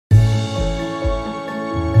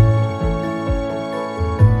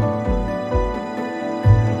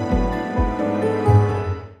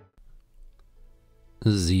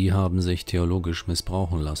Sie haben sich theologisch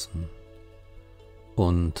missbrauchen lassen,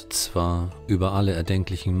 und zwar über alle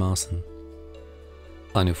erdenklichen Maßen.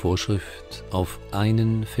 Eine Vorschrift auf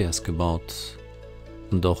einen Vers gebaut,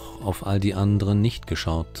 doch auf all die anderen nicht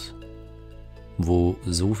geschaut, wo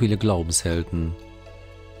so viele Glaubenshelden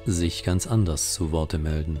sich ganz anders zu Worte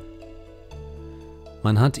melden.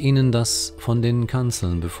 Man hat ihnen das von den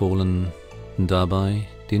Kanzeln befohlen, dabei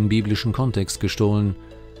den biblischen Kontext gestohlen.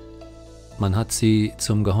 Man hat sie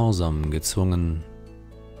zum Gehorsam gezwungen,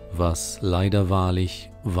 was leider wahrlich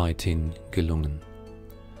weithin gelungen.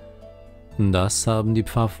 Das haben die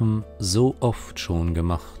Pfaffen so oft schon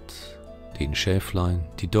gemacht, den Schäflein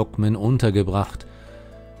die Dogmen untergebracht,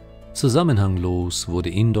 zusammenhanglos wurde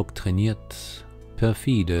indoktriniert,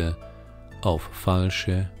 perfide auf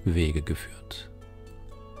falsche Wege geführt.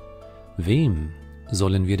 Wem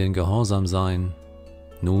sollen wir denn gehorsam sein?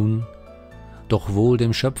 Nun, doch wohl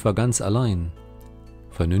dem Schöpfer ganz allein.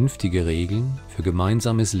 Vernünftige Regeln für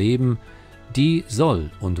gemeinsames Leben, die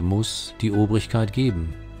soll und muss die Obrigkeit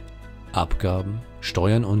geben. Abgaben,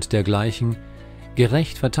 Steuern und dergleichen,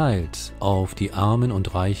 gerecht verteilt auf die Armen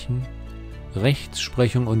und Reichen,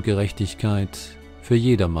 Rechtsprechung und Gerechtigkeit für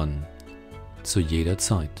jedermann, zu jeder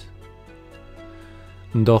Zeit.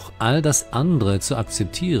 Doch all das andere zu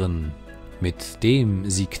akzeptieren, mit dem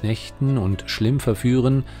sie knechten und schlimm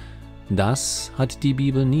verführen, das hat die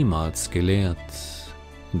Bibel niemals gelehrt.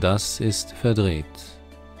 Das ist verdreht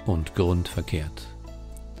und grundverkehrt.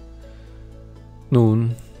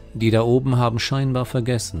 Nun, die da oben haben scheinbar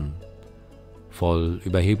vergessen, voll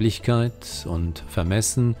Überheblichkeit und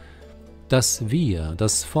vermessen, dass wir,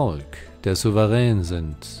 das Volk, der Souverän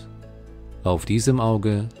sind. Auf diesem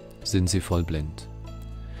Auge sind sie voll blind.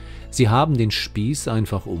 Sie haben den Spieß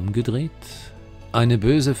einfach umgedreht, eine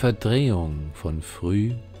böse Verdrehung von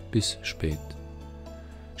früh bis spät.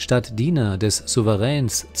 Statt Diener des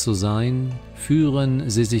Souveräns zu sein, führen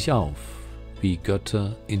sie sich auf, wie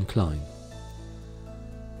Götter in klein.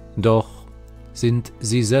 Doch sind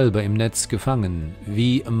sie selber im Netz gefangen,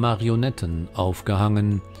 wie Marionetten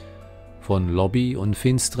aufgehangen, von Lobby und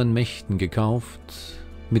finsteren Mächten gekauft,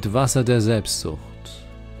 mit Wasser der Selbstsucht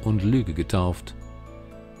und Lüge getauft.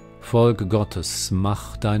 Volk Gottes,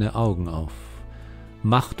 mach deine Augen auf,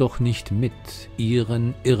 mach doch nicht mit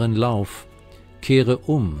ihren irren Lauf, kehre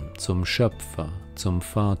um zum Schöpfer, zum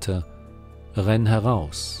Vater, renn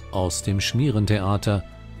heraus aus dem Schmierentheater,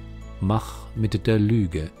 mach mit der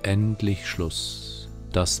Lüge endlich Schluss,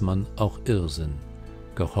 dass man auch Irrsinn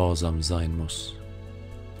gehorsam sein muss.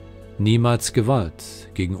 Niemals Gewalt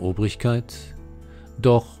gegen Obrigkeit,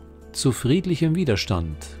 doch zu friedlichem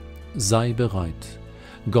Widerstand sei bereit,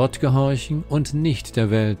 Gott gehorchen und nicht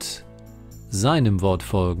der Welt, seinem Wort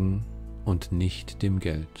folgen und nicht dem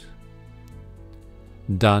Geld.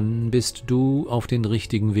 Dann bist du auf den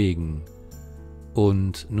richtigen Wegen,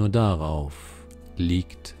 und nur darauf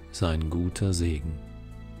liegt sein guter Segen.